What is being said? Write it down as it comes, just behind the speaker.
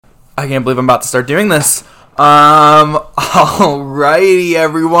I can't believe I'm about to start doing this. Alrighty,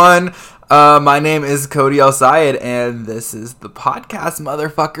 everyone. My name is Cody El Sayed, and this is the podcast,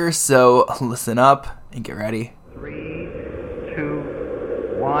 motherfucker. So listen up and get ready. 3,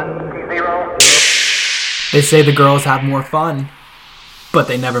 2, 1, 0. They say the girls have more fun, but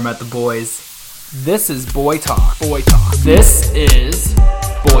they never met the boys. This is Boy Talk. Boy Talk. This is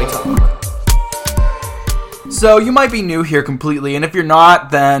Boy Talk. So you might be new here completely, and if you're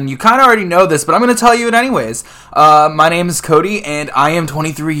not, then you kind of already know this, but I'm going to tell you it anyways. My name is Cody, and I am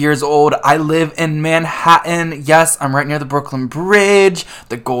 23 years old. I live in Manhattan. Yes, I'm right near the Brooklyn Bridge,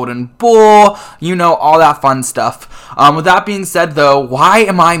 the Golden Bull, you know, all that fun stuff. With that being said, though, why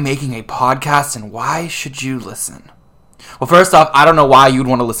am I making a podcast, and why should you listen? Well, first off, I don't know why you'd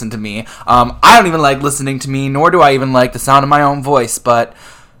want to listen to me. I don't even like listening to me, nor do I even like the sound of my own voice, but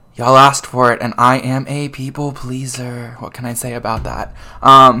y'all asked for it, and I am a people pleaser. What can I say about that?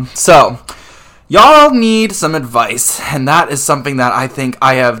 So, y'all need some advice, and that is something that I think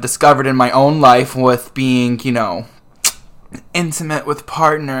I have discovered in my own life with being, you know, intimate with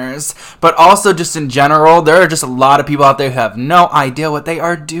partners, but also just in general. There are just a lot of people out there who have no idea what they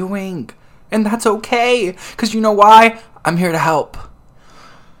are doing, and that's okay, because you know why? I'm here to help.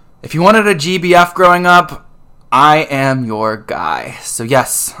 If you wanted a GBF growing up, I am your guy. So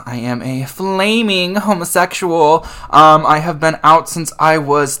yes, I am a flaming homosexual. I have been out since I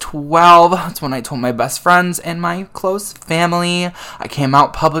was 12. That's when I told my best friends and my close family. I came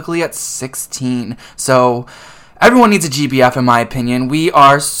out publicly at 16. So everyone needs a GBF in my opinion. We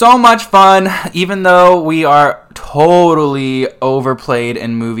are so much fun, even though we are totally overplayed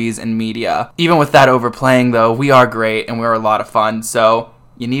in movies and media. Even with that overplaying though, we are great and we're a lot of fun. So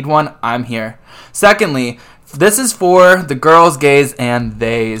you need one? I'm here. Secondly, this is for the girls, gays, and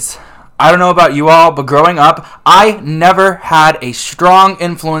theys. I don't know about you all, but growing up, I never had a strong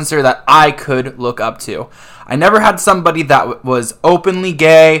influencer that I could look up to. I never had somebody that was openly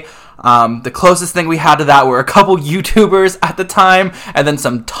gay. The closest thing we had to that were a couple YouTubers at the time, and then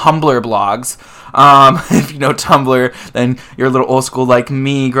some Tumblr blogs. If you know Tumblr, then you're a little old school like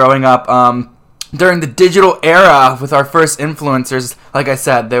me growing up. During the digital era with our first influencers, like I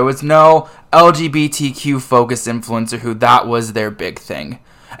said, there was no LGBTQ focused influencer who that was their big thing.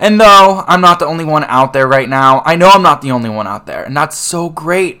 And though I'm not the only one out there right now, I know I'm not the only one out there, and that's so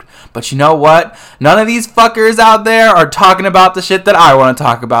great. But you know what? None of these fuckers out there are talking about the shit that I want to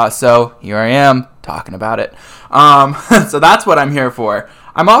talk about, so here I am talking about it. So that's what I'm here for.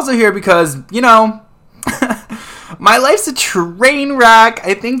 I'm also here because, you know, my life's a train wreck.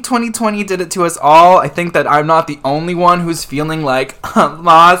 I think 2020 did it to us all. I think that I'm not the only one who's feeling like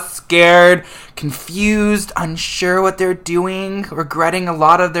lost, scared, confused, unsure what they're doing, regretting a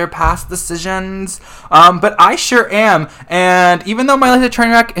lot of their past decisions. But I sure am. And even though my life's a train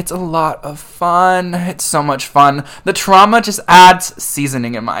wreck, it's a lot of fun. It's so much fun. The trauma just adds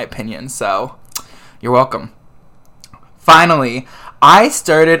seasoning in my opinion. So you're welcome. Finally, I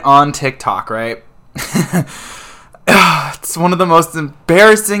started on TikTok, right? It's one of the most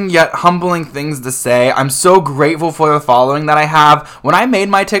embarrassing yet humbling things to say. I'm so grateful for the following that I have. When I made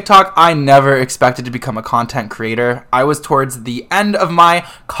my TikTok, I never expected to become a content creator. I was towards the end of my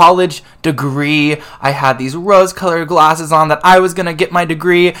college degree. I had these rose-colored glasses on that I was going to get my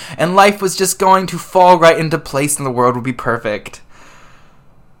degree, and life was just going to fall right into place and the world would be perfect.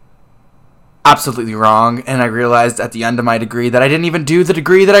 Absolutely wrong, and I realized at the end of my degree that I didn't even do the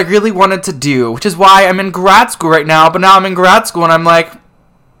degree that I really wanted to do, which is why I'm in grad school right now. But now I'm in grad school and I'm like,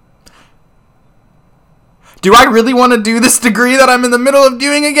 do I really want to do this degree that I'm in the middle of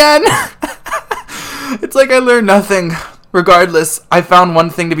doing again? It's like I learned nothing. Regardless, I found one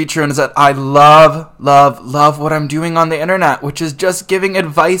thing to be true, and is that I love what I'm doing on the internet, which is just giving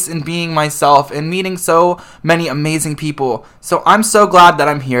advice and being myself and meeting so many amazing people. So I'm so glad that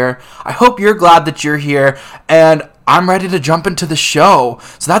I'm here. I hope you're glad that you're here, and I'm ready to jump into the show.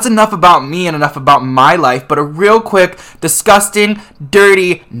 So that's enough about me and enough about my life, but a real quick, disgusting,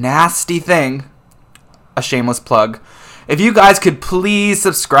 dirty, nasty thing. A shameless plug. If you guys could please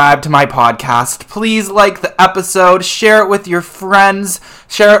subscribe to my podcast, please like the episode, share it with your friends,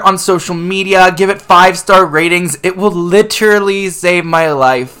 share it on social media, give it 5-star ratings. It will literally save my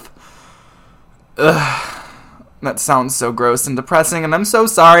life. Ugh, that sounds so gross and depressing, and I'm so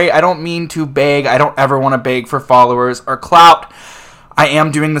sorry. I don't mean to beg. I don't ever want to beg for followers or clout. I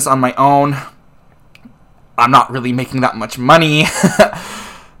am doing this on my own. I'm not really making that much money.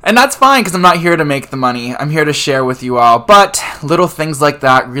 And that's fine, because I'm not here to make the money. I'm here to share with you all. But little things like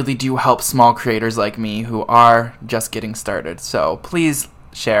that really do help small creators like me who are just getting started. So please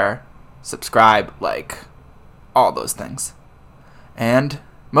share, subscribe, like, all those things. And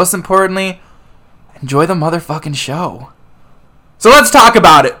Most importantly, enjoy the motherfucking show. So let's talk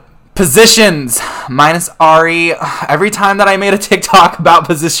about it. Positions. Minus Ari. Every time that I made a TikTok about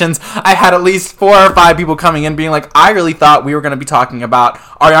positions, I had at least 4 or 5 people coming in being like, I really thought we were going to be talking about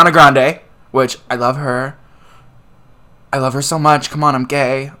Ariana Grande, which I love her. I love her so much. Come on, I'm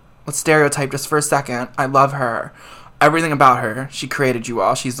gay. Let's stereotype just for a second. I love her. Everything about her. She created you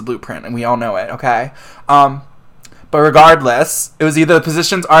all. She's the blueprint, and we all know it, okay? But regardless, it was either the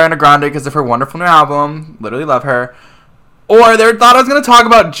Positions Ariana Grande because of her wonderful new album, literally love her, or they thought I was going to talk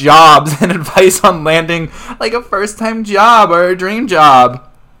about jobs and advice on landing like a first-time job or a dream job.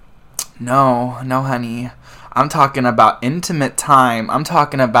 No, honey. I'm talking about intimate time. I'm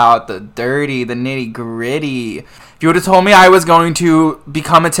talking about the dirty, the nitty-gritty. If you would have told me I was going to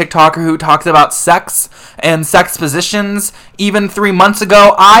become a TikToker who talks about sex and sex positions even 3 months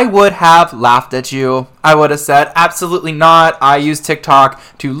ago, I would have laughed at you. I would have said, absolutely not. I use TikTok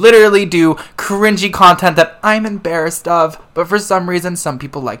to literally do cringy content that I'm embarrassed of, but for some reason, some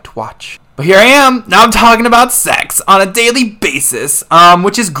people like to watch. But here I am. Now I'm talking about sex on a daily basis,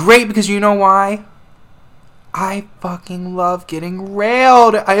 which is great because you know why? I fucking love getting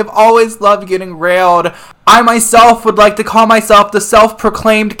railed. I have always loved getting railed. I myself would like to call myself the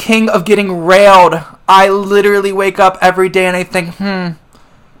self-proclaimed king of getting railed. I literally wake up every day and I think, am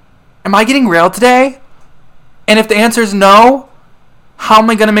I getting railed today? And if the answer is no, how am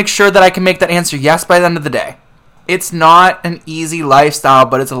I going to make sure that I can make that answer yes by the end of the day? It's not an easy lifestyle,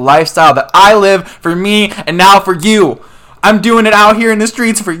 but it's a lifestyle that I live for me and now for you. I'm doing it out here in the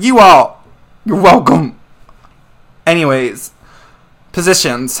streets for you all. You're welcome. Anyways,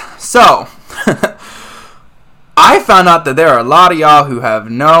 positions. So, I found out that there are a lot of y'all who have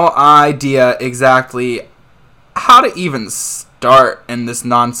no idea exactly how to even start in this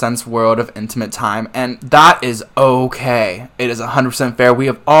nonsense world of intimate time, and that is okay. It is 100% fair. We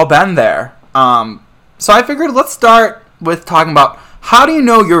have all been there. So I figured let's start with talking about how do you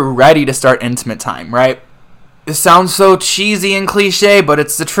know you're ready to start intimate time, right? It sounds so cheesy and cliche, but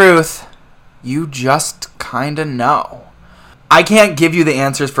it's the truth. You just kinda know. I can't give you the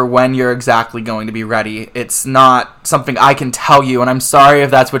answers for when you're exactly going to be ready. It's not something I can tell you, and I'm sorry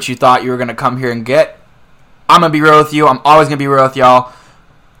if that's what you thought you were gonna come here and get. I'm gonna be real with you. I'm always gonna be real with y'all.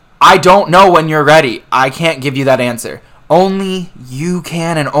 I don't know when you're ready. I can't give you that answer. Only you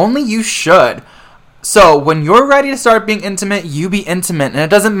can, and only you should. So, when you're ready to start being intimate, you be intimate, and it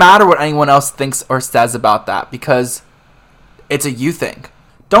doesn't matter what anyone else thinks or says about that, because it's a you thing.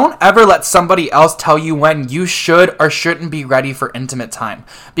 Don't ever let somebody else tell you when you should or shouldn't be ready for intimate time.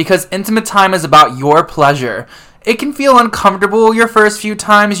 Because intimate time is about your pleasure. It can feel uncomfortable your first few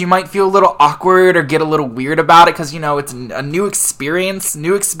times. You might feel a little awkward or get a little weird about it because, it's a new experience.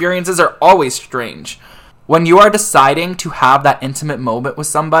 New experiences are always strange. When you are deciding to have that intimate moment with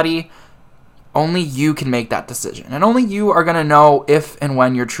somebody, only you can make that decision. And only you are going to know if and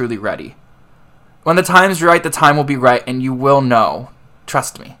when you're truly ready. When the time's right, the time will be right, and you will know.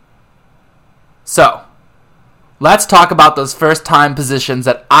 Trust me. So, let's talk about those first time positions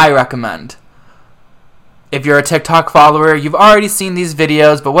that I recommend. If you're a TikTok follower, you've already seen these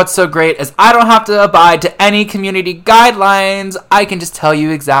videos, but what's so great is I don't have to abide to any community guidelines. I can just tell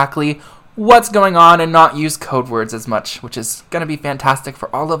you exactly what's going on and not use code words as much, which is going to be fantastic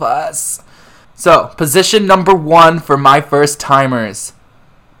for all of us. So, position number 1 for my first timers.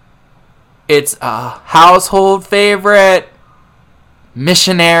 It's a household favorite.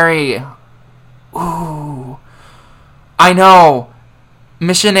 Missionary. Ooh. I know.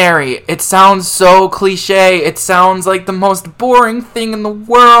 Missionary. It sounds so cliche. It sounds like the most boring thing in the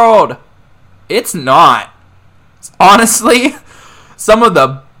world. It's not. Honestly, some of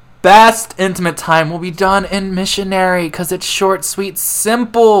the best intimate time will be done in Missionary because it's short, sweet,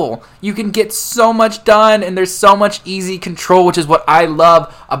 simple. You can get so much done and there's so much easy control, which is what I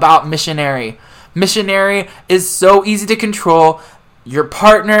love about Missionary. Missionary is so easy to control. Your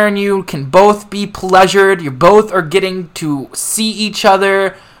partner and you can both be pleasured. You both are getting to see each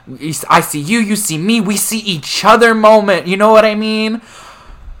other. I see you, you see me. We see each other moment. You know what I mean?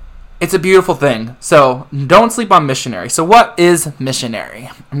 It's a beautiful thing. So don't sleep on Missionary. So what is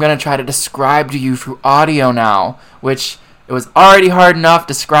Missionary? I'm going to try to describe to you through audio now, which it was already hard enough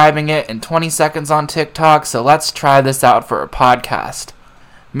describing it in 20 seconds on TikTok. So let's try this out for a podcast.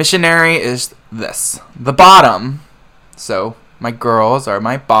 Missionary is this. The bottom. So my girls are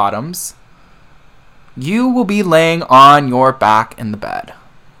my bottoms. You will be laying on your back in the bed.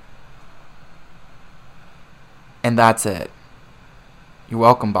 And that's it. You're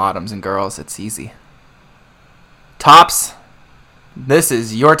welcome, bottoms and girls. It's easy. Tops, this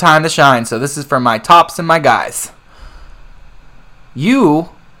is your time to shine. So this is for my tops and my guys. You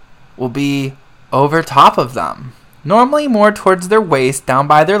will be over top of them, normally more towards their waist, down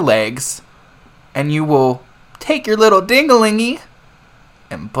by their legs, and you will take your little dingalingy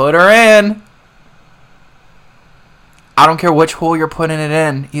and put her in. I don't care which hole you're putting it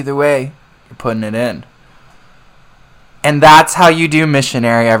in, either way, you're putting it in. And that's how you do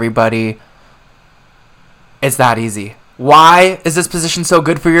missionary, everybody. It's that easy. Why is this position so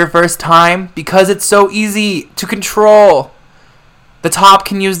good for your first time? Because it's so easy to control. The top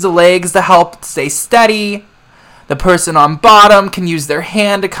can use the legs to help stay steady. The person on bottom can use their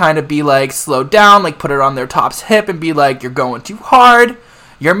hand to kind of be like, slow down, like put it on their top's hip and be like, you're going too hard.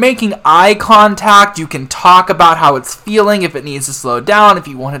 You're making eye contact. You can talk about how it's feeling, if it needs to slow down, if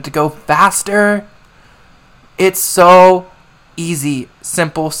you want it to go faster. It's so easy,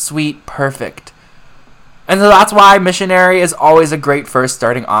 simple, sweet, perfect. And so that's why missionary is always a great first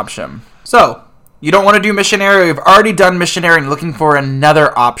starting option. So, you don't want to do missionary, you've already done missionary and looking for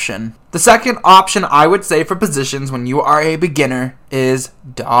another option. The second option I would say for positions when you are a beginner is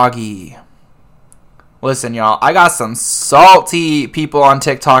doggy. Listen, y'all, I got some salty people on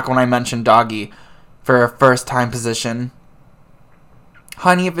TikTok when I mentioned doggy for a first time position.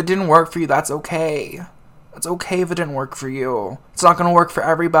 Honey, if it didn't work for you, that's okay. It's okay if it didn't work for you. It's not going to work for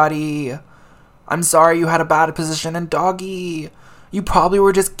everybody. I'm sorry you had a bad position in doggy. You probably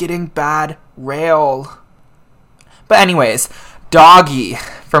were just getting bad rail. But anyways, doggy.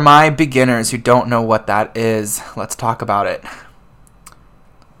 For my beginners who don't know what that is, let's talk about it.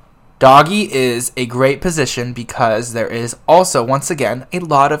 Doggy is a great position because there is also, once again, a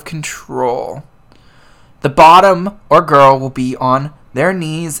lot of control. The bottom or girl will be on their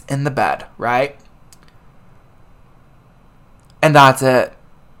knees in the bed, right? And that's it.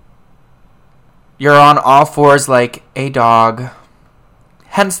 You're on all fours like a dog.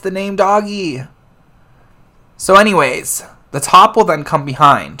 Hence the name doggy. So anyways, the top will then come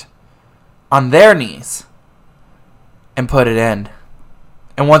behind on their knees and put it in.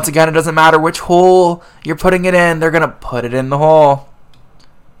 And once again, it doesn't matter which hole you're putting it in, they're going to put it in the hole.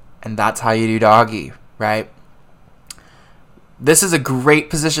 And that's how you do doggy, right? This is a great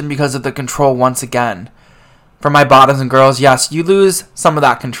position because of the control once again. For my bottoms and girls, yes, you lose some of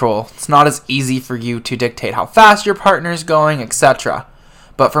that control. It's not as easy for you to dictate how fast your partner's going, etc.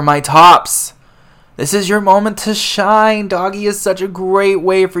 But for my tops, this is your moment to shine. Doggy is such a great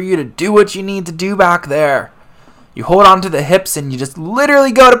way for you to do what you need to do back there. You hold on to the hips and you just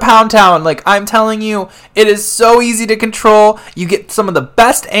literally go to Pound Town. Like I'm telling you, it is so easy to control. You get some of the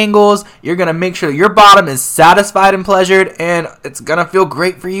best angles. You're going to make sure your bottom is satisfied and pleasured, and it's going to feel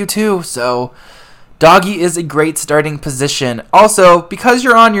great for you too. So doggy is a great starting position. Also, because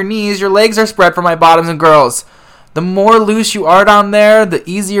you're on your knees, your legs are spread for my bottoms and girls. The more loose you are down there, the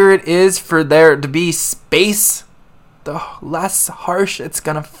easier it is for there to be space. The less harsh it's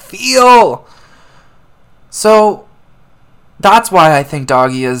going to feel. So that's why I think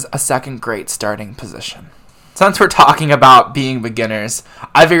doggy is a second great starting position. Since we're talking about being beginners,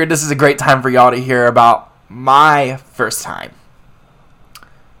 I figured this is a great time for y'all to hear about my first time.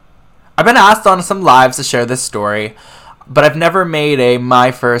 I've been asked on some lives to share this story, but I've never made a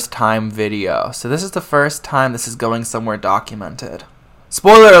my first time video. So this is the first time this is going somewhere documented.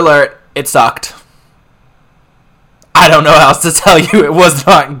 Spoiler alert, it sucked. I don't know how else to tell you. It was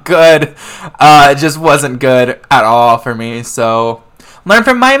not good. It just wasn't good at all for me. So learn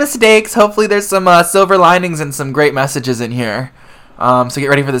from my mistakes. Hopefully there's some silver linings and some great messages in here. So get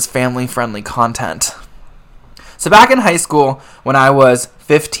ready for this family-friendly content. So back in high school, when I was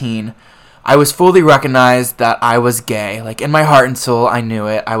 15, I was fully recognized that I was gay. Like in my heart and soul, I knew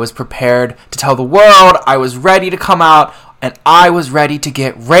it. I was prepared to tell the world. I was ready to come out, and I was ready to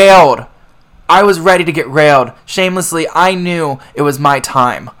get railed. I was ready to get railed. Shamelessly, I knew it was my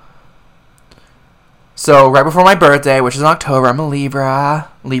time. So, right before my birthday, which is in October, I'm a Libra.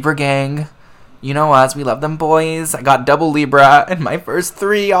 Libra gang. You know us, we love them boys. I got double Libra in my first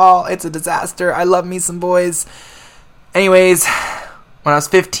 3, y'all. It's a disaster. I love me some boys. Anyways, when I was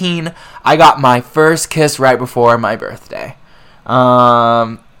 15, I got my first kiss right before my birthday.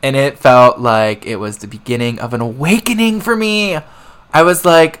 And it felt like it was the beginning of an awakening for me. I was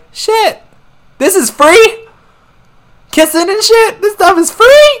like, shit. This is free? Kissing and shit? This stuff is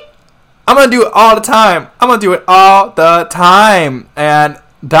free? I'm going to do it all the time. I'm going to do it all the time. And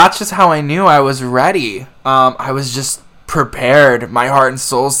that's just how I knew I was ready. I was just prepared. My heart and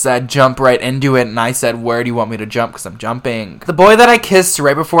soul said jump right into it. And I said, where do you want me to jump? Because I'm jumping. The boy that I kissed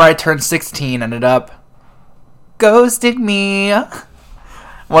right before I turned 16 ended up ghosting me.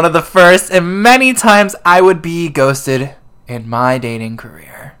 One of the first and many times I would be ghosted in my dating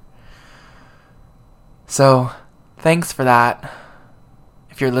career. So, thanks for that.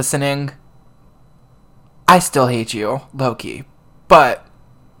 if you're listening, I still hate you, low-key. But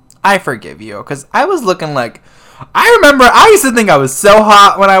I forgive you, because I was looking like... I remember I used to think I was so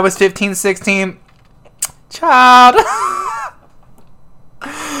hot when I was 15, 16. Child.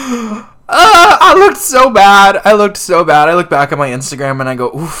 I looked so bad. I look back at my Instagram and I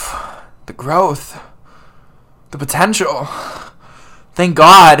go, oof, the growth. The potential. Thank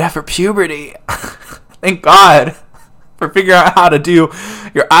God for puberty. Thank God for figuring out how to do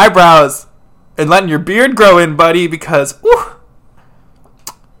your eyebrows and letting your beard grow in, buddy, because, whew.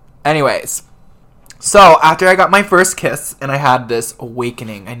 Anyways, so after I got my first kiss and I had this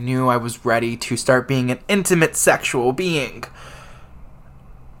awakening, I knew I was ready to start being an intimate sexual being.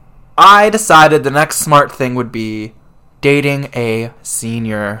 I decided the next smart thing would be dating a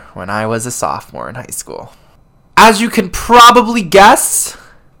senior when I was a sophomore in high school. As you can probably guess,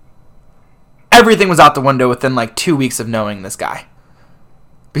 everything was out the window within like 2 weeks of knowing this guy.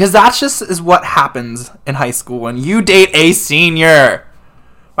 Because that's just is what happens in high school when you date a senior.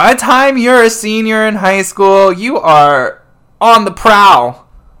 By the time you're a senior in high school, you are on the prowl,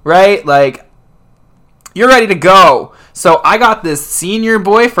 right? Like, you're ready to go. So I got this senior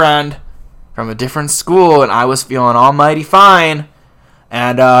boyfriend from a different school, and I was feeling almighty fine.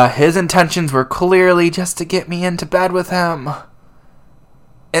 And his intentions were clearly just to get me into bed with him.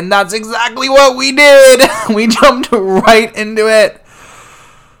 And that's exactly what we did. We jumped right into it.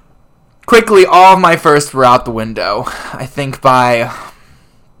 Quickly, all of my firsts were out the window. I think by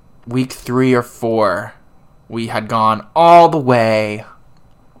week 3 or 4, we had gone all the way.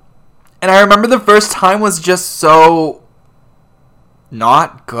 And I remember the first time was just so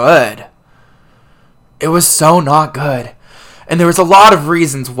not good. It was so not good. And there was a lot of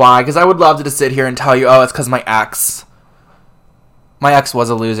reasons why, because I would love to just sit here and tell you, oh, it's because my ex. My ex was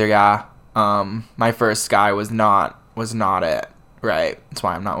a loser, yeah. My first guy was not it, right? That's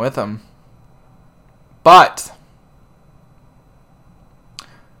why I'm not with him. But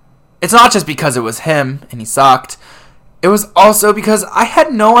it's not just because it was him and he sucked. It was also because I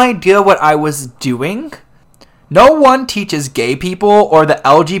had no idea what I was doing. No one teaches gay people or the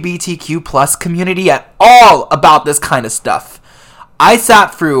LGBTQ plus community at all about this kind of stuff. I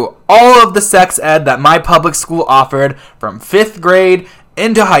sat through all of the sex ed that my public school offered from 5th grade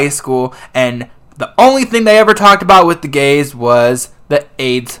into high school, and the only thing they ever talked about with the gays was the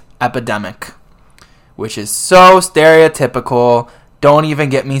AIDS epidemic, which is so stereotypical. Don't even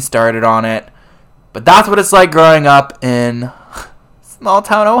get me started on it. But that's what it's like growing up in small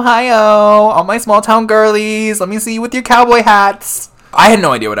town Ohio. All my small town girlies, let me see you with your cowboy hats. I had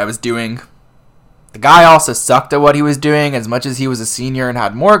no idea what I was doing. The guy also sucked at what he was doing. As much as he was a senior and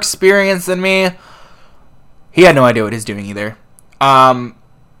had more experience than me, he had no idea what he was doing either. And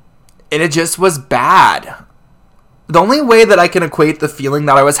it just was bad. The only way that I can equate the feeling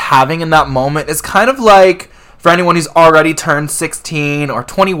that I was having in that moment is kind of like for anyone who's already turned 16 or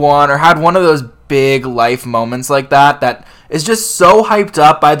 21 or had one of those big life moments like that is just so hyped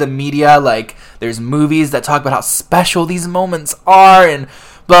up by the media. Like, there's movies that talk about how special these moments are and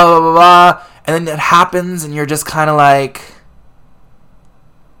blah, blah, blah, blah. And then it happens and you're just kind of like,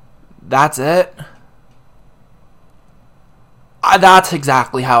 that's it? That's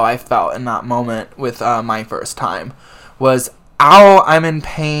exactly how I felt in that moment with my first time. Was, ow, I'm in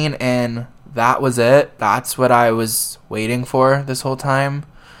pain, and that was it. That's what I was waiting for this whole time.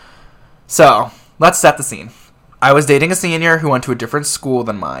 So, let's set the scene. I was dating a senior who went to a different school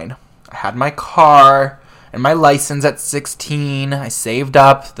than mine. I had my car and my license at 16. I saved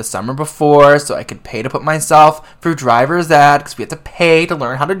up the summer before so I could pay to put myself through driver's ed, because we had to pay to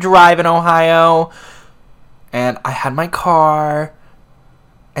learn how to drive in Ohio. And I had my car.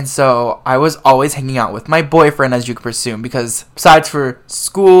 And so I was always hanging out with my boyfriend, as you could presume, because besides for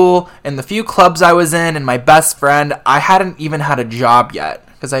school and the few clubs I was in and my best friend, I hadn't even had a job yet,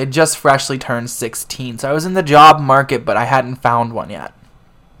 because I had just freshly turned 16. So I was in the job market, but I hadn't found one yet.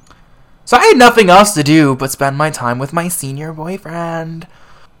 So I had nothing else to do but spend my time with my senior boyfriend.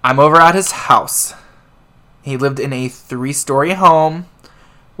 I'm over at his house. He lived in a 3-story home,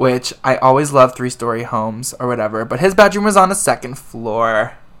 which I always love 3-story homes or whatever, but his bedroom was on the 2nd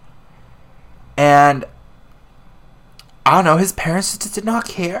floor. And I don't know, his parents just did not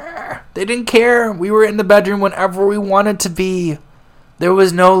care. They didn't care. We were in the bedroom whenever we wanted to be. There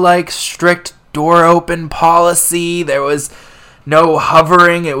was no like strict door open policy. There was no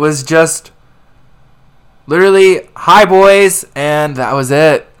hovering. It was just literally, hi boys, and that was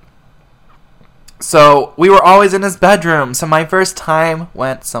it. So we were always in his bedroom. So my first time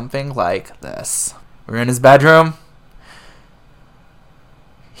went something like this. We were in his bedroom.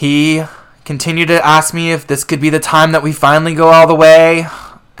 He continued to ask me if this could be the time that we finally go all the way.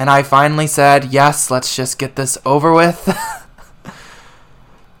 And I finally said, yes, let's just get this over with.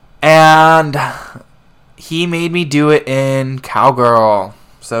 And he made me do it in Cowgirl.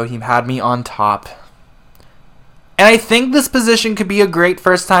 So he had me on top. And I think this position could be a great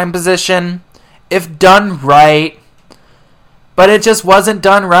first time position if done right. But it just wasn't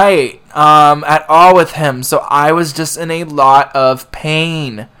done right at all with him. So I was just in a lot of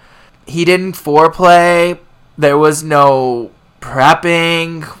pain. He didn't foreplay. There was no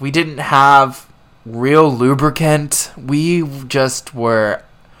prepping. We didn't have real lubricant. We just were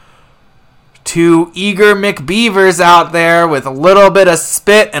two eager McBeavers out there with a little bit of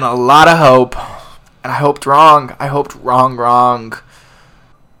spit and a lot of hope. And I hoped wrong. I hoped wrong.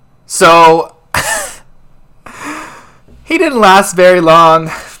 So he didn't last very long.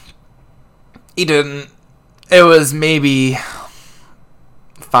 He didn't. It was maybe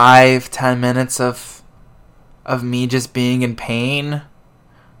 5-10 minutes of me just being in pain.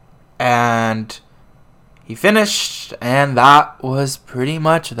 And he finished, and that was pretty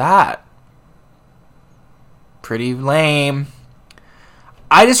much that. Pretty lame.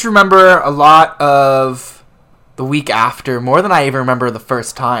 I just remember a lot of the week after, more than I even remember the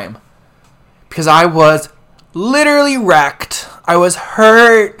first time. Because I was literally wrecked. I was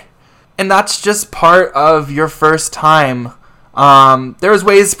hurt. And that's just part of your first time. There's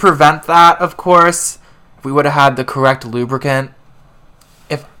ways to prevent that, of course. If we would have had the correct lubricant.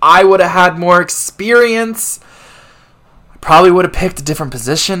 If I would have had more experience, I probably would have picked a different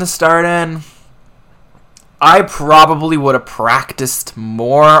position to start in. I probably would have practiced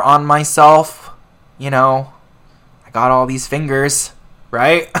more on myself. You know, I got all these fingers,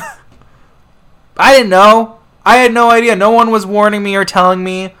 right? I didn't know. I had no idea. No one was warning me or telling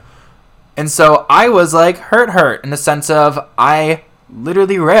me. And so I was like hurt in the sense of I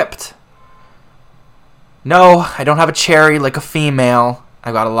literally ripped. No, I don't have a cherry like a female.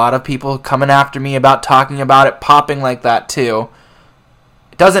 I got a lot of people coming after me about talking about it popping like that too.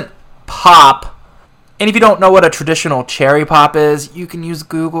 It doesn't pop. And if you don't know what a traditional cherry pop is, you can use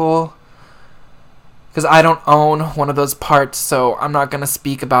Google. Because I don't own one of those parts, so I'm not going to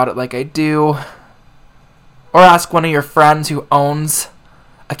speak about it like I do. Or ask one of your friends who owns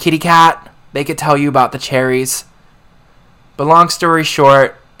a kitty cat. They could tell you about the cherries. But long story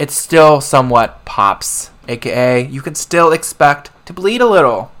short, it still somewhat pops. AKA, you can still expect to bleed a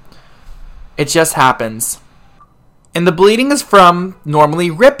little. It just happens. And the bleeding is from normally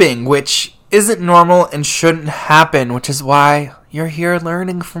ripping, which isn't normal and shouldn't happen, which is why you're here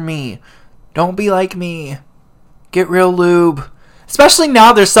learning from me. Don't be like me. Get real lube. Especially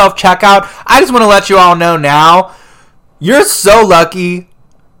now there's self-checkout. I just want to let you all know now, you're so lucky.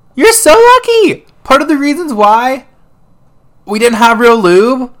 You're so lucky. Part of the reasons why we didn't have real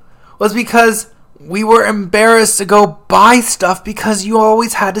lube was because we were embarrassed to go buy stuff because you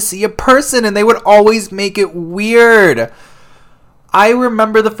always had to see a person and they would always make it weird. I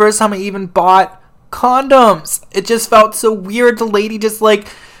remember the first time I even bought condoms. It just felt so weird. The lady just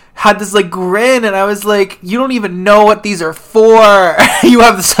had this grin and I was like, you don't even know what these are for. You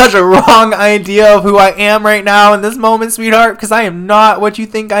have such a wrong idea of who I am right now in this moment, sweetheart, because I am not what you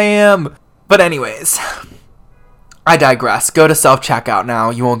think I am. But anyways, I digress. Go to self-checkout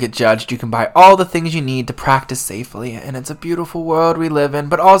now. You won't get judged. You can buy all the things you need to practice safely. And it's a beautiful world we live in.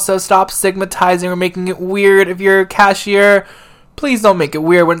 But also stop stigmatizing or making it weird if you're a cashier. Please don't make it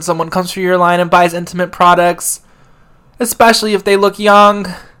weird when someone comes through your line and buys intimate products. Especially if they look young.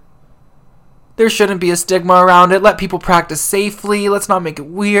 There shouldn't be a stigma around it. Let people practice safely. Let's not make it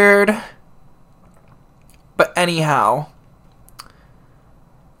weird. But anyhow,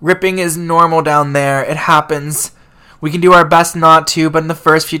 ripping is normal down there. It happens. We can do our best not to, but in the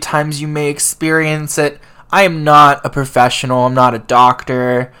first few times you may experience it. I am not a professional. I'm not a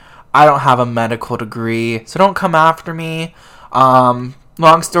doctor. I don't have a medical degree. So don't come after me. Long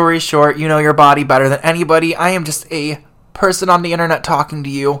story short, you know your body better than anybody. I am just a person on the internet talking to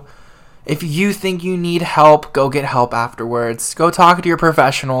you. If you think you need help, go get help afterwards. Go talk to your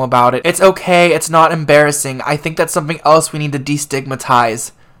professional about it. It's okay. It's not embarrassing. I think that's something else we need to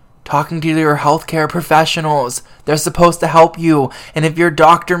destigmatize. Talking to your healthcare professionals. They're supposed to help you. And if your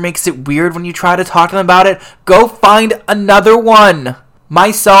doctor makes it weird when you try to talk to them about it, go find another one.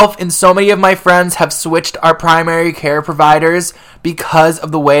 Myself and so many of my friends have switched our primary care providers because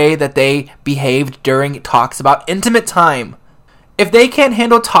of the way that they behaved during talks about intimate time. If they can't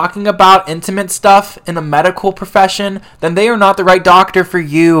handle talking about intimate stuff in the medical profession, then they are not the right doctor for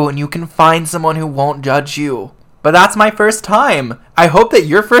you, and you can find someone who won't judge you. But that's my first time. I hope that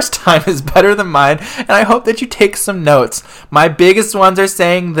your first time is better than mine, and I hope that you take some notes. My biggest ones are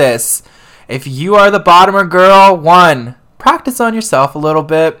saying this. If you are the bottomer girl, 1, practice on yourself a little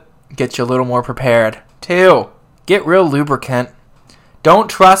bit. Get you a little more prepared. 2, get real lubricant. Don't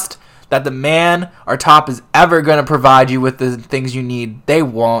trust that the man or top is ever going to provide you with the things you need. They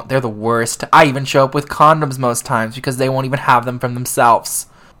won't. They're the worst. I even show up with condoms most times because they won't even have them from themselves.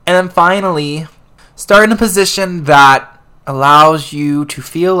 And then finally, start in a position that allows you to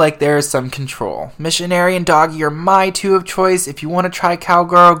feel like there is some control. Missionary and doggy are my 2 of choice. If you want to try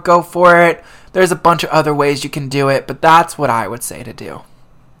cowgirl, go for it. There's a bunch of other ways you can do it, but that's what I would say to do.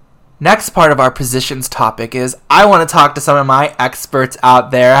 Next part of our positions topic is I want to talk to some of my experts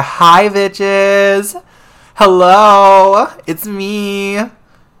out there. Hi, bitches. Hello. It's me,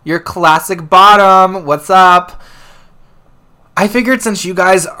 your classic bottom. What's up? I figured since you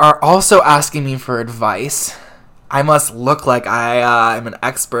guys are also asking me for advice, I must look like I am an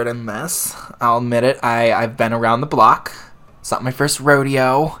expert in this. I'll admit it. I've been around the block. It's not my first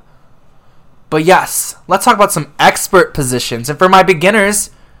rodeo. But yes, let's talk about some expert positions. And for my beginners,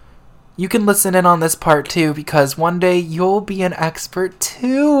 you can listen in on this part too, because one day you'll be an expert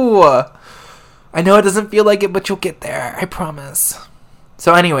too. I know it doesn't feel like it, but you'll get there. I promise.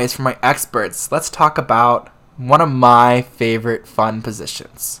 So anyways, for my experts, let's talk about one of my favorite fun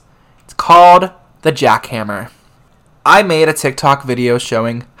positions. It's called the jackhammer. I made a TikTok video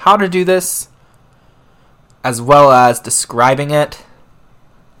showing how to do this, as well as describing it.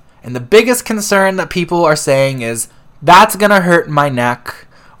 And the biggest concern that people are saying is, that's gonna hurt my neck,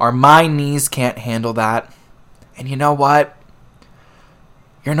 or my knees can't handle that. And you know what?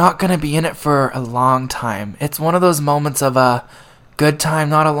 You're not gonna be in it for a long time. It's one of those moments of a good time,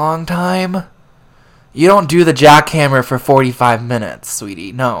 not a long time. You don't do the jackhammer for 45 minutes,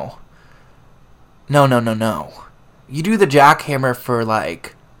 sweetie. No. No. You do the jackhammer for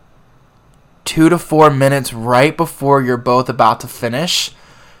like 2 to 4 minutes right before you're both about to finish,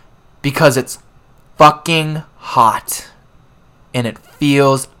 because it's fucking hot and it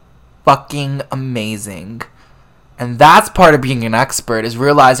feels fucking amazing. And that's part of being an expert, is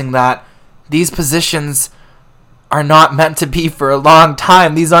realizing that these positions are not meant to be for a long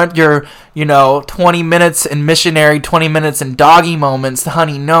time. These aren't your, 20 minutes in missionary, 20 minutes in doggy moments,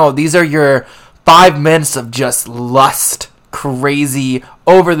 honey. No, these are your 5 minutes of just lust, crazy,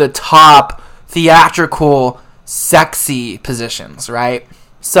 over the top, theatrical, sexy positions, right?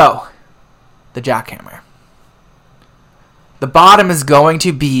 So, the jackhammer. The bottom is going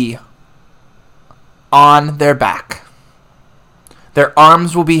to be on their back. Their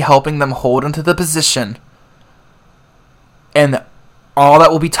arms will be helping them hold into the position. And all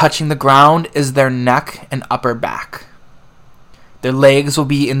that will be touching the ground is their neck and upper back. Their legs will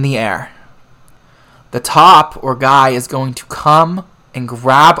be in the air. The top or guy is going to come and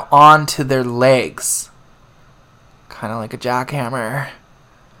grab onto their legs, kind of like a jackhammer,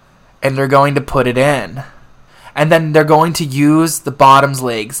 and they're going to put it in. And then they're going to use the bottom's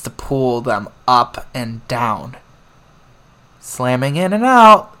legs to pull them up and down, slamming in and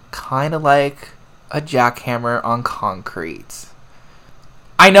out, kind of like a jackhammer on concrete.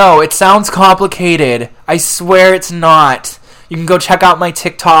 I know, it sounds complicated. I swear it's not. You can go check out my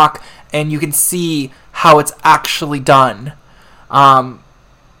TikTok and you can see how it's actually done. But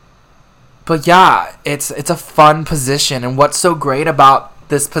yeah, it's a fun position. And what's so great about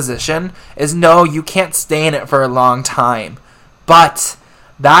this position is, no, you can't stay in it for a long time. But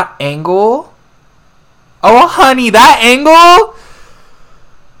that angle... Oh, honey, that angle...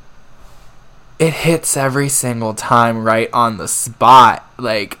 It hits every single time right on the spot.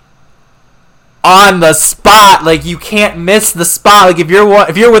 Like, on the spot. Like, you can't miss the spot. Like, if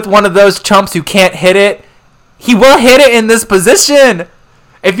you're with one of those chumps who can't hit it, he will hit it in this position.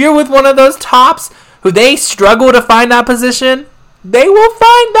 If you're with one of those tops who they struggle to find that position, they will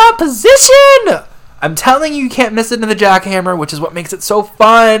find that position. I'm telling you, you can't miss it in the jackhammer, which is what makes it so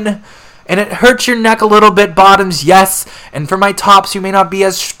fun. And it hurts your neck a little bit, bottoms, yes. And for my tops, you may not be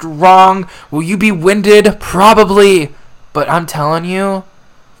as strong. Will you be winded? Probably. But I'm telling you,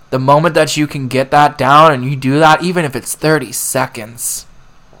 the moment that you can get that down and you do that, even if it's 30 seconds,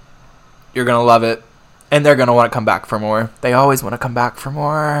 you're going to love it. And they're going to want to come back for more. They always want to come back for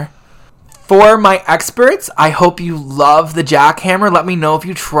more. For my experts, I hope you love the jackhammer. Let me know if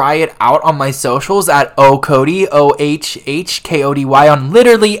you try it out on my socials at ohkody, OHHKODY, on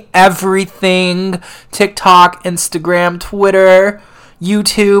literally everything. TikTok, Instagram, Twitter,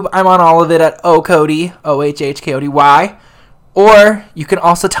 YouTube. I'm on all of it at ohkody, OHHKODY. Or you can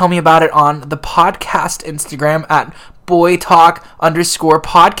also tell me about it on the podcast Instagram at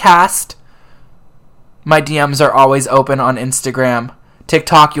boytalk_podcast. My DMs are always open on Instagram.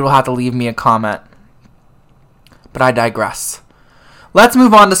 TikTok, you will have to leave me a comment. But I digress. let's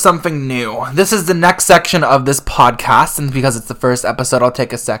move on to something new. This is the next section of this podcast, and because it's the first episode, I'll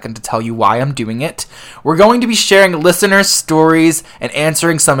take a second to tell you why I'm doing it. We're going to be sharing listener stories and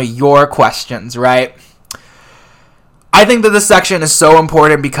answering some of your questions, right? I think that this section is so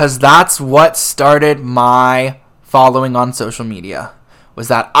important because that's what started my following on social media, was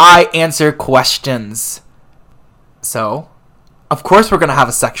that I answer questions. So, of course we're going to have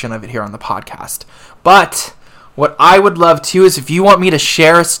a section of it here on the podcast. But what I would love too is if you want me to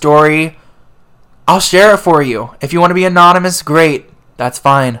share a story, I'll share it for you. If you want to be anonymous, great. That's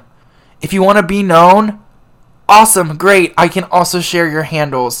fine. If you want to be known, awesome, great. I can also share your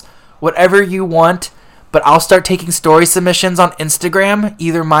handles. Whatever you want. But I'll start taking story submissions on Instagram,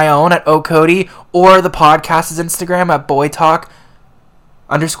 either my own at OCody or the podcast's Instagram at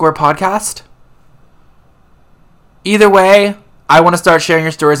boytalk_podcast. Either way, I want to start sharing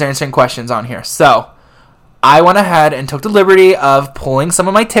your stories and answering questions on here. So, I went ahead and took the liberty of pulling some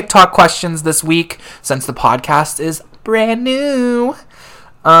of my TikTok questions this week since the podcast is brand new.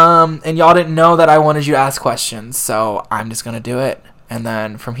 And y'all didn't know that I wanted you to ask questions, so I'm just going to do it. And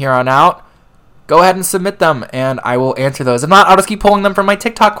then from here on out, go ahead and submit them, and I will answer those. If not, I'll just keep pulling them from my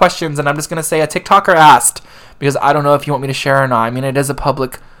TikTok questions, and I'm just going to say a TikToker asked, because I don't know if you want me to share or not. I mean, it is a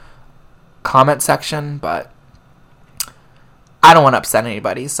public comment section, but I don't want to upset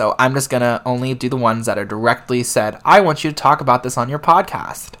anybody, so I'm just going to only do the ones that are directly said, I want you to talk about this on your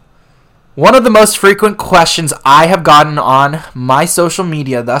podcast. One of the most frequent questions I have gotten on my social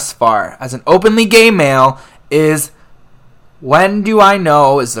media thus far, as an openly gay male, is, when do I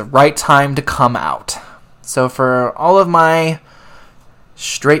know is the right time to come out? So for all of my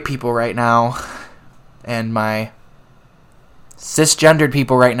straight people right now, and my cisgendered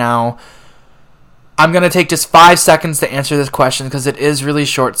people right now, I'm going to take just 5 seconds to answer this question because it is really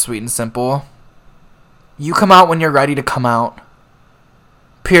short, sweet, and simple. You come out when you're ready to come out.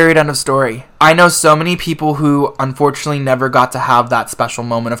 Period, end of story. I know so many people who unfortunately never got to have that special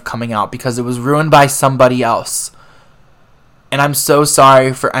moment of coming out because it was ruined by somebody else. And I'm so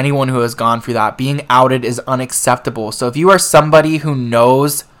sorry for anyone who has gone through that. Being outed is unacceptable. So if you are somebody who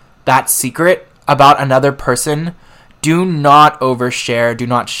knows that secret about another person, do not overshare. Do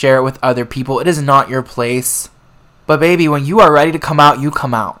not share it with other people. It is not your place. But baby, when you are ready to come out, you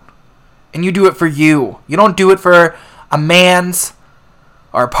come out. And you do it for you. You don't do it for a man's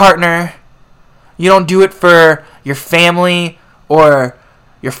or a partner. You don't do it for your family or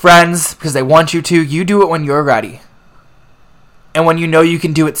your friends because they want you to. You do it when you're ready. And when you know you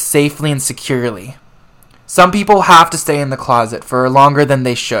can do it safely and securely. Some people have to stay in the closet for longer than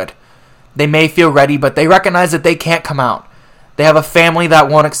they should. They may feel ready, but they recognize that they can't come out. They have a family that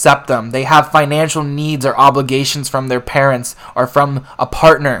won't accept them. They have financial needs or obligations from their parents or from a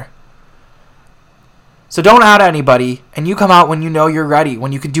partner. So don't out anybody, and you come out when you know you're ready,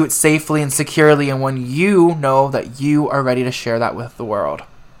 when you can do it safely and securely, and when you know that you are ready to share that with the world.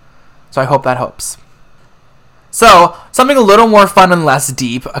 So I hope that helps. So, something a little more fun and less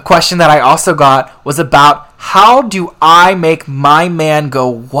deep, a question that I also got was about how do I make my man go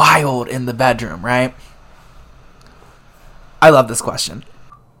wild in the bedroom, right? I love this question.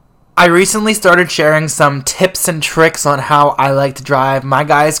 I recently started sharing some tips and tricks on how I like to drive my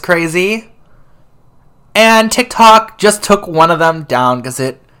guys crazy. And TikTok just took one of them down because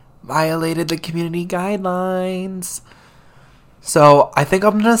it violated the community guidelines. So, I think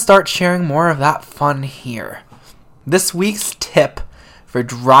I'm going to start sharing more of that fun here. This week's tip for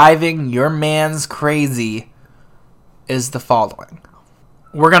driving your man's crazy is the following.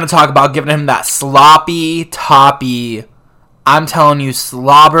 We're going to talk about giving him that sloppy toppy, I'm telling you,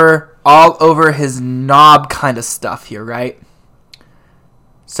 slobber all over his knob kind of stuff here, right?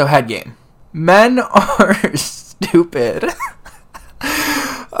 So head game. Men are stupid.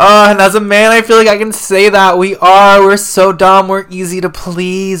 And as a man, I feel like I can say that. We're so dumb. We're easy to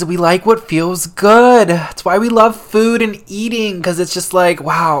please. We like what feels good. That's why we love food and eating, because it's just like,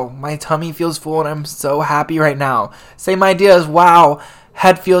 wow, my tummy feels full and I'm so happy right now. Same idea as, wow,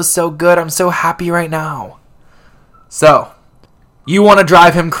 head feels so good. I'm so happy right now. So, you want to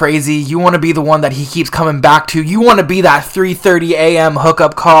drive him crazy. You want to be the one that he keeps coming back to. You want to be that 3:30 a.m.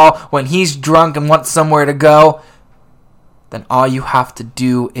 hookup call when he's drunk and wants somewhere to go. Then all you have to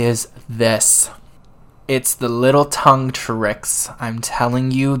do is this. It's the little tongue tricks. I'm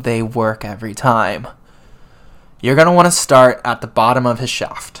telling you, they work every time. You're going to want to start at the bottom of his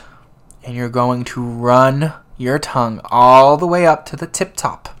shaft. And you're going to run your tongue all the way up to the tip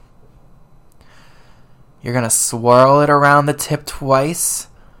top. You're going to swirl it around the tip twice.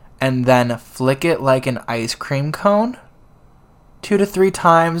 And then flick it like an ice cream cone 2 to 3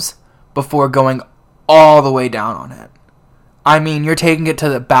 times before going all the way down on it. I mean, you're taking it to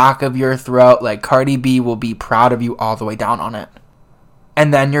the back of your throat. Like, Cardi B will be proud of you all the way down on it.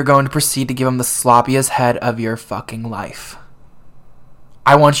 And then you're going to proceed to give him the sloppiest head of your fucking life.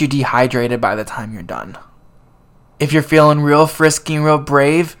 I want you dehydrated by the time you're done. If you're feeling real frisky and real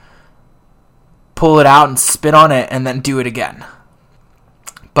brave, pull it out and spit on it and then do it again.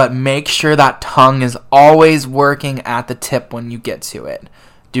 But make sure that tongue is always working at the tip when you get to it.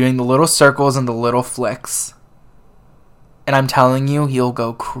 Doing the little circles and the little flicks. And I'm telling you, he'll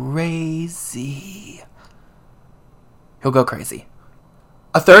go crazy. He'll go crazy.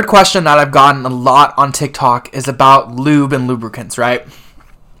 A third question that I've gotten a lot on TikTok is about lube and lubricants, right?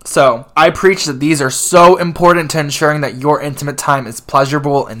 So, I preach that these are so important to ensuring that your intimate time is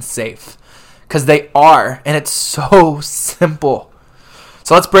pleasurable and safe. Because they are, and it's so simple.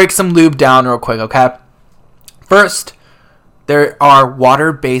 So let's break some lube down real quick, okay? First, there are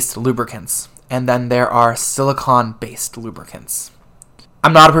water-based lubricants, and then there are silicone-based lubricants.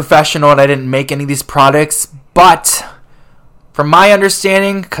 I'm not a professional and I didn't make any of these products, but from my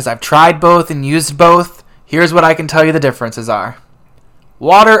understanding, because I've tried both and used both, here's what I can tell you the differences are.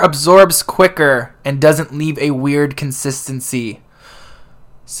 Water absorbs quicker and doesn't leave a weird consistency.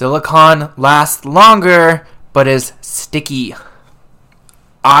 Silicone lasts longer, but is sticky.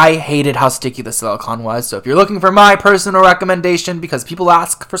 I hated how sticky the silicone was, so if you're looking for my personal recommendation, because people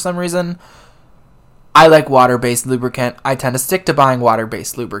ask for some reason, I like water-based lubricant. I tend to stick to buying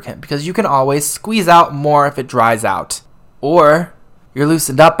water-based lubricant, because you can always squeeze out more if it dries out. Or, you're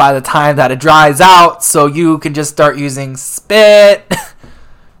loosened up by the time that it dries out, so you can just start using spit.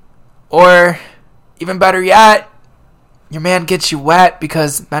 Or, even better yet, your man gets you wet,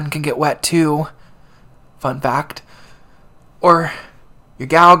 because men can get wet too. Fun fact. Or your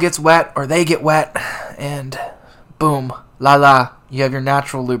gal gets wet, or they get wet, and boom, la la, you have your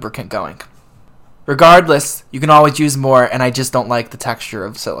natural lubricant going. Regardless, you can always use more, and I just don't like the texture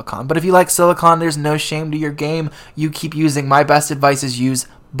of silicone. But if you like silicone, there's no shame to your game. You keep using. My best advice is use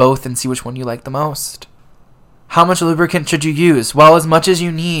both and see which one you like the most. How much lubricant should you use? Well, as much as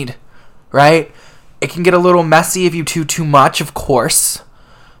you need, right? It can get a little messy if you do too much, of course.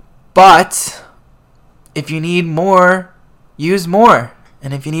 But if you need more, use more.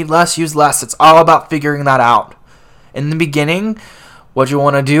 And if you need less, use less. It's all about figuring that out. In the beginning, what you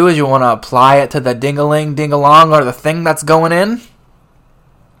want to do is you want to apply it to the ding-a-ling, ding-a-long, or the thing that's going in.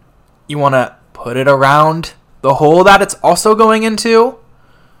 You want to put it around the hole that it's also going into.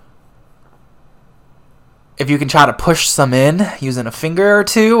 If you can try to push some in using a finger or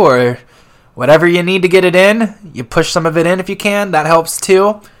two, or whatever you need to get it in, you push some of it in if you can. That helps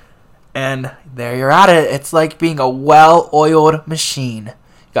too. And there you're at it. It's like being a well-oiled machine.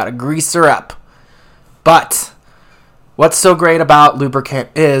 You got to grease her up. But what's so great about lubricant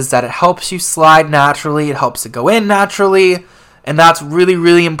is that it helps you slide naturally. It helps it go in naturally. And that's really,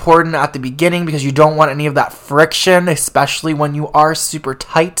 really important at the beginning because you don't want any of that friction, especially when you are super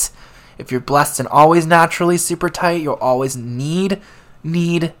tight. If you're blessed and always naturally super tight, you'll always need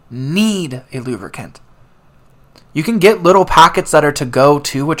a lubricant. You can get little packets that are to go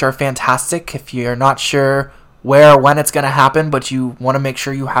too, which are fantastic if you're not sure where or when it's going to happen, but you want to make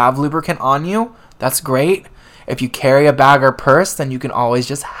sure you have lubricant on you. That's great. If you carry a bag or purse, then you can always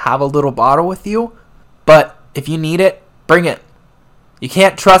just have a little bottle with you. But if you need it, bring it. You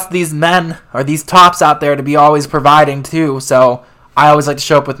can't trust these men or these tops out there to be always providing too, so I always like to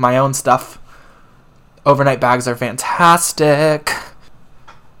show up with my own stuff. Overnight bags are fantastic.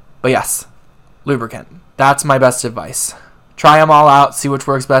 But yes, lubricant. That's my best advice. Try them all out, see which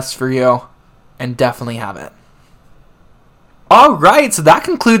works best for you, and definitely have it. Alright, so that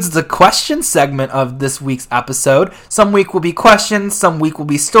concludes the question segment of this week's episode. Some week will be questions, some week will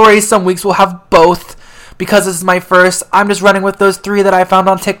be stories, some weeks will have both. Because this is my first, I'm just running with those 3 that I found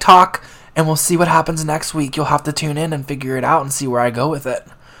on TikTok, and we'll see what happens next week. You'll have to tune in and figure it out and see where I go with it.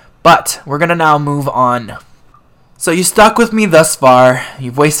 But we're going to now move on. So you stuck with me thus far.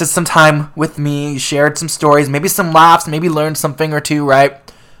 You've wasted some time with me. You shared some stories, maybe some laughs, maybe learned something or two, right?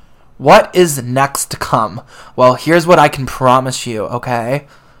 What is next to come? Well, here's what I can promise you, okay?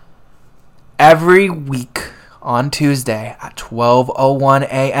 Every week on Tuesday at 12:01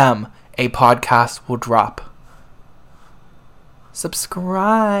 a.m., a podcast will drop.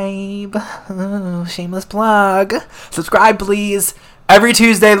 Subscribe. Ooh, shameless plug. Subscribe, please. Every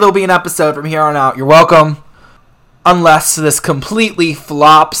Tuesday there'll be an episode from here on out. You're welcome. Unless this completely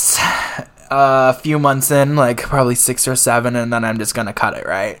flops a few months in, like probably 6 or 7, and then I'm just going to cut it,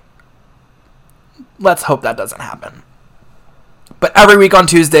 right? Let's hope that doesn't happen. But every week on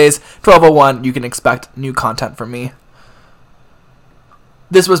Tuesdays, 12:01, you can expect new content from me.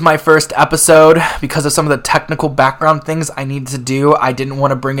 This was my first episode. Because of some of the technical background things I needed to do, I didn't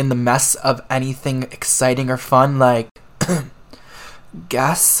want to bring in the mess of anything exciting or fun like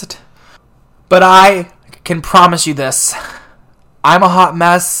guest. But I can promise you this. I'm a hot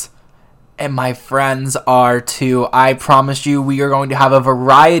mess, and my friends are too. I promise you we are going to have a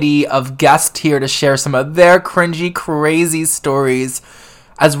variety of guests here to share some of their cringy, crazy stories,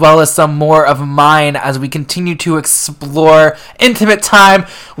 as well as some more of mine as we continue to explore intimate time,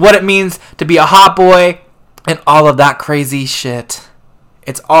 what it means to be a hot boy, and all of that crazy shit.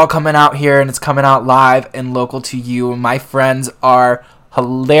 It's all coming out here, and it's coming out live and local to you. My friends are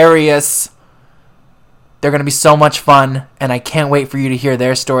hilarious. They're going to be so much fun, and I can't wait for you to hear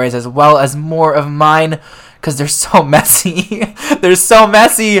their stories as well as more of mine, because they're so messy. They're so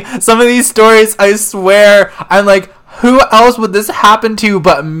messy. Some of these stories, I swear, I'm like, who else would this happen to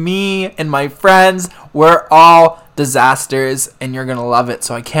but me and my friends? We're all disasters, and you're going to love it,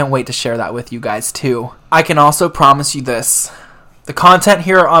 so I can't wait to share that with you guys too. I can also promise you this. The content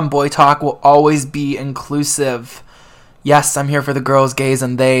here on Boy Talk will always be inclusive. Yes, I'm here for the girls, gays,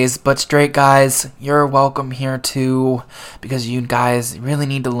 and theys, but straight guys, you're welcome here too, because you guys really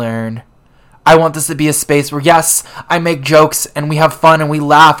need to learn. I want this to be a space where, yes, I make jokes, and we have fun, and we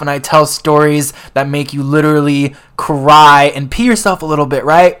laugh, and I tell stories that make you literally cry and pee yourself a little bit,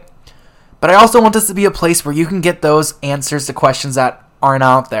 right? But I also want this to be a place where you can get those answers to questions that aren't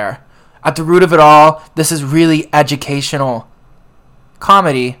out there. At the root of it all, this is really educational.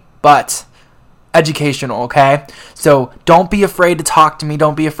 Comedy, but educational, okay? So don't be afraid to talk to me.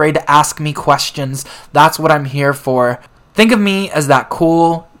 Don't be afraid to ask me questions. That's what I'm here for. Think of me as that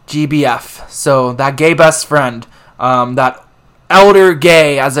cool GBF. So that gay best friend, that elder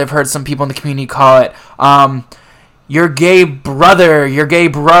gay, as I've heard some people in the community call it, your gay brother, your gay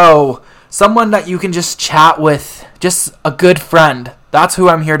bro, someone that you can just chat with, just a good friend. That's who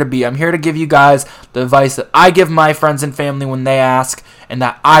I'm here to be. I'm here to give you guys the advice that I give my friends and family when they ask, and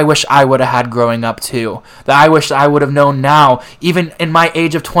that I wish I would have had growing up too. That I wish I would have known now. Even in my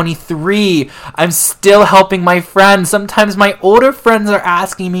age of 23, I'm still helping my friends. Sometimes my older friends are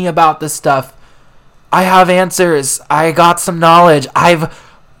asking me about this stuff. I have answers. I got some knowledge.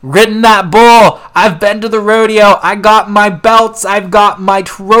 I've ridden that bull. I've been to the rodeo. I got my belts. I've got my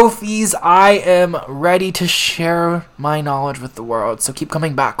trophies. I am ready to share my knowledge with the world. So keep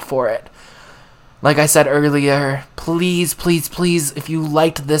coming back for it. Like I said earlier, please, please, please, if you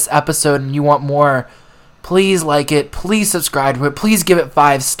liked this episode and you want more, please like it. Please subscribe to it. Please give it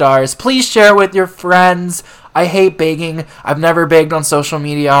 5 stars. Please share it with your friends. I hate begging. I've never begged on social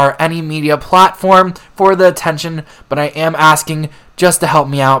media or any media platform for the attention, but I am asking just to help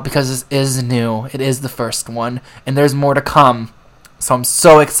me out because this is new. It is the first one, and there's more to come. So I'm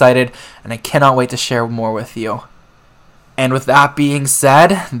so excited, and I cannot wait to share more with you. And with that being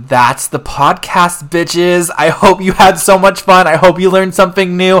said, that's the podcast, bitches. I hope you had so much fun. I hope you learned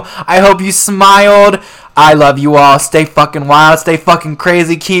something new. I hope you smiled. I love you all. Stay fucking wild. Stay fucking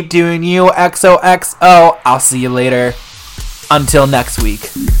crazy. Keep doing you. XOXO. I'll see you later. Until next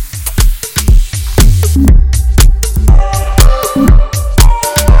week.